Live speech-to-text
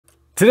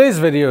Today's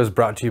video is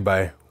brought to you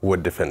by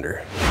Wood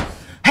Defender.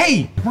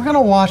 Hey, we're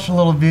gonna watch a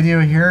little video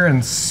here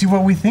and see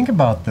what we think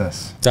about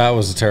this. That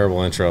was a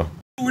terrible intro.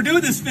 We're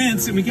doing this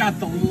fence and we got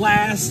the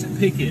last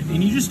picket,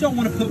 and you just don't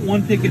want to put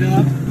one picket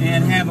up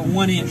and have a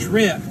 1-inch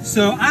rip.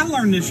 So I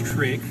learned this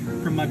trick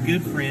from my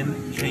good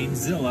friend James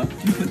Zilla.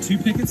 You put 2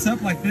 pickets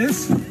up like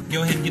this,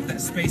 go ahead and get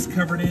that space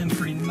covered in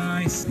pretty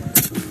nice.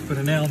 Put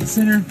a nail in the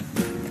center.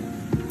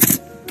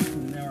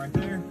 Nail right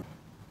there.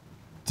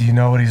 Do you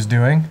know what he's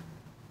doing?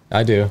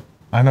 I do.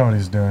 I know what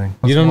he's doing.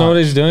 You don't know what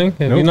he's doing?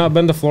 Have Nope. you not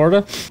been to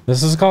Florida?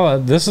 This is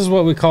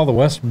what we call the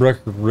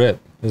Westbrook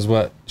Rip, is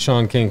what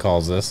Sean King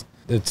calls this.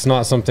 It's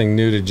not something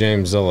new to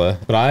James Zilla,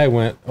 but I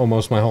went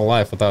almost my whole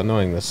life without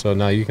knowing this, so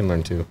now you can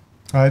learn too.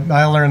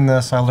 I learned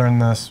this,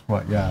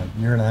 what, yeah,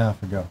 a year and a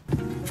half ago.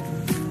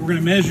 We're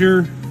gonna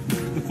measure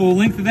the full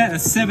length of that.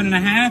 That's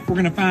 7.5. We're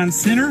gonna find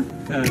center,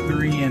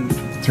 3 and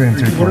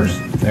 3/4.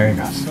 There you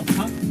go. So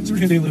we're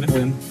gonna do a little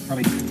bit more,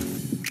 probably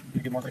a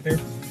good mark right there.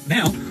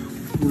 Now,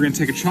 we're gonna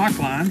take a chalk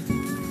line,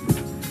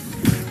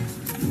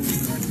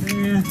 right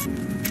there,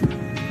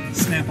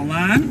 snap a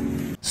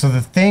line. So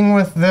the thing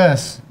with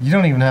this, you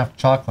don't even have to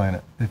chalk line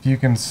it. If you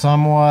can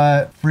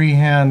somewhat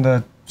freehand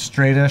a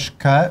straightish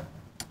cut,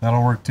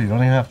 that'll work too. You don't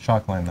even have to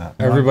chalk line that.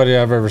 Everybody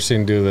I've ever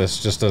seen do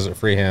this just does it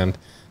freehand.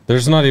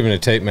 There's not even a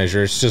tape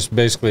measure. It's just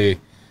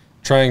basically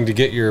trying to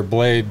get your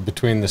blade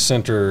between the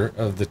center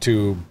of the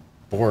two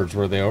boards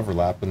where they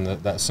overlap in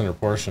that center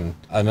portion.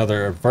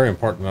 Another very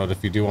important note,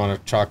 if you do want a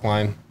chalk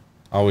line,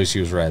 always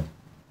use red.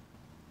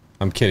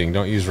 I'm kidding,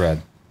 don't use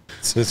red.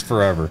 It's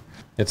forever.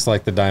 It's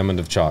like the diamond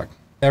of chalk.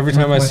 Every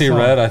time I see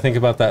red, I think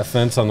about that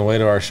fence on the way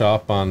to our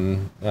shop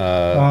on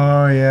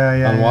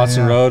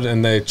Watson Road,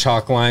 and they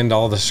chalk lined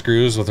all the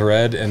screws with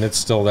red, and it's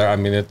still there. I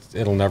mean,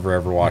 it'll never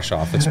ever wash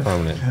off. It's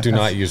permanent. Do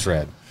not use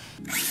red.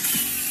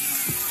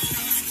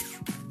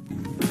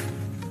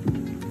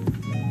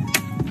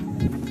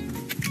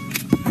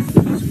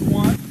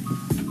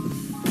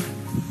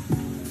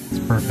 It's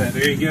perfect.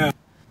 There you go.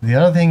 The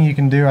other thing you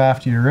can do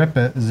after you rip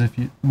it is if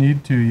you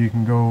need to, you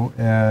can go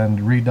and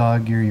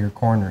re-dog gear your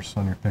corners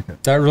on your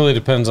picket. That really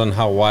depends on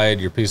how wide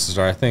your pieces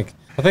are. I think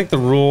the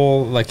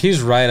rule, like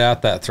he's right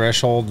at that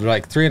threshold,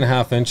 like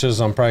 3.5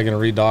 inches. I'm probably going to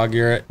re-dog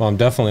ear it. Well, I'm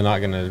definitely not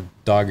going to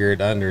dog ear it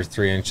under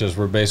 3 inches.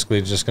 We're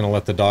basically just going to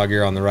let the dog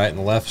ear on the right and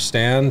the left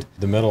stand.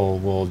 The middle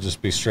will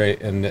just be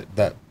straight, and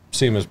that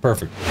seam is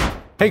perfect.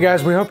 Hey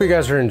guys, we hope you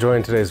guys are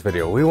enjoying today's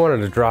video. We wanted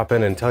to drop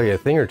in and tell you a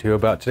thing or two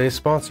about today's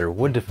sponsor,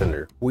 Wood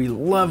Defender. We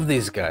love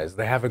these guys.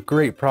 They have a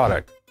great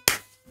product.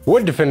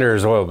 Wood Defender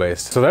is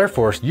oil-based, so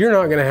therefore you're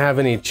not going to have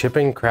any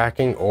chipping,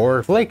 cracking,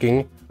 or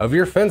flaking of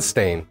your fence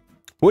stain.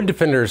 Wood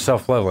Defender is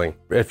self-leveling.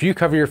 If you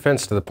cover your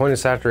fence to the point of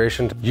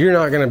saturation, you're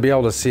not going to be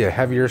able to see a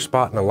heavier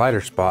spot and a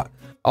lighter spot.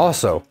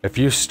 Also, if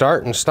you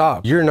start and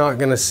stop, you're not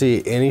gonna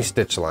see any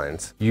stitch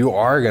lines. You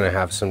are gonna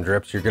have some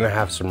drips, you're gonna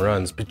have some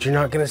runs, but you're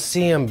not gonna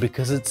see them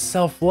because it's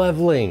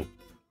self-leveling.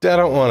 I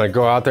don't wanna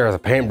go out there with a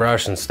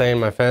paintbrush and stain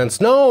my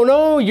fence.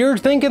 No, you're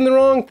thinking the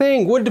wrong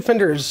thing. Wood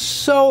Defender is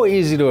so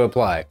easy to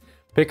apply.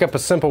 Pick up a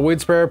simple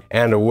weed sprayer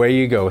and away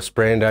you go,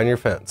 spraying down your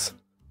fence.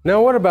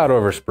 Now what about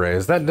overspray?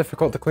 Is that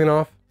difficult to clean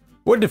off?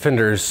 Wood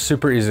Defender is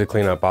super easy to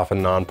clean up off of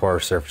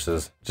non-porous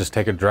surfaces. Just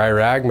take a dry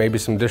rag, maybe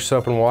some dish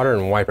soap and water,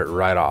 and wipe it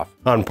right off.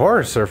 On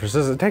porous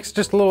surfaces, it takes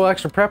just a little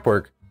extra prep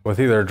work with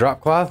either a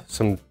drop cloth,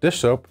 some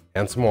dish soap,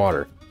 and some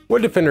water.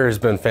 Wood Defender has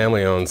been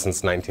family owned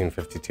since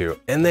 1952,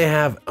 and they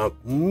have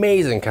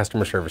amazing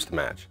customer service to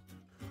match.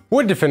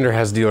 Wood Defender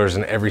has dealers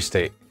in every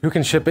state who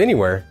can ship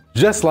anywhere,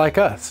 just like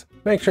us.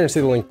 Make sure and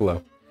see the link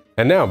below.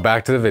 And now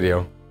back to the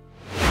video.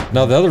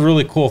 Now the other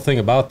really cool thing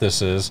about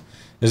this is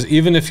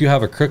even if you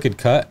have a crooked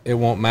cut, it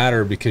won't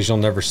matter because you'll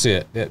never see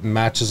it. It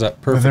matches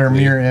up perfectly. They're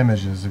mirror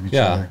images of each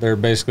other. Yeah, they're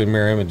basically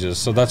mirror images.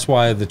 So that's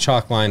why the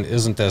chalk line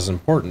isn't as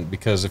important,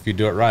 because if you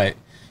do it right,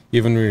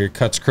 even when your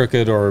cut's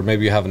crooked or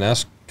maybe you have an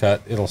S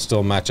cut, it'll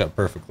still match up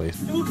perfectly.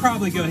 And we'll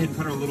probably go ahead and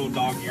put our little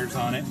dog ears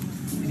on it,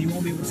 and you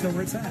won't be able to tell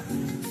where it's at.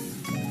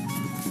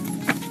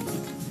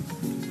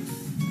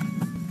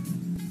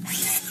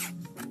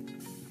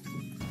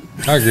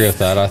 I agree with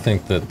that. I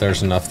think that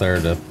there's enough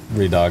there to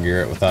re-dog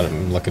ear it without it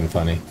looking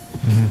funny.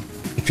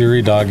 If you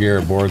re-dog ear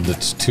a board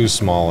that's too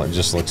small, it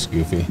just looks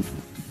goofy.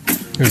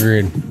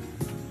 Agreed.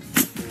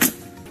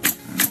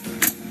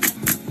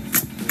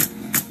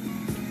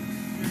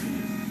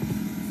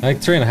 I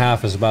think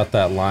 3.5 is about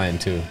that line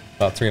too.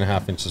 About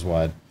 3.5 inches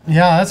wide.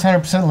 Yeah, that's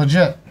 100%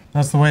 legit.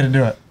 That's the way to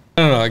do it.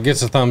 I don't know, it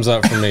gets a thumbs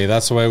up for me.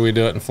 That's the way we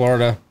do it in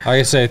Florida.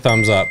 I say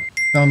thumbs up.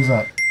 Thumbs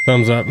up.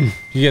 Thumbs up.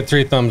 You get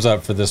 3 thumbs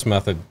up for this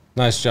method.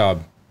 Nice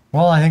job.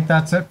 Well, I think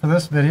that's it for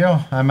this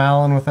video. I'm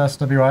Alan with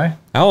SWI.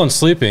 Alan's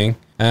sleeping,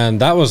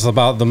 and that was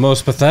about the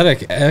most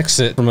pathetic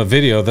exit from a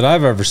video that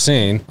I've ever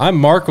seen. I'm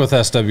Mark with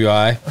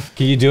SWI.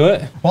 Can you do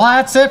it? Well,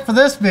 that's it for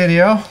this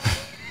video.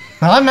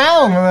 I'm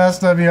Alan with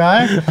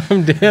SWI.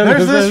 I'm Dan.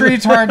 There's this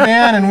retard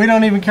Dan, and we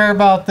don't even care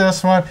about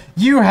this one.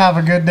 You have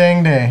a good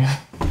dang day.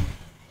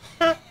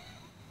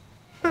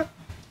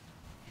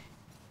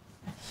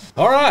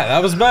 All right,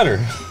 that was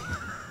better.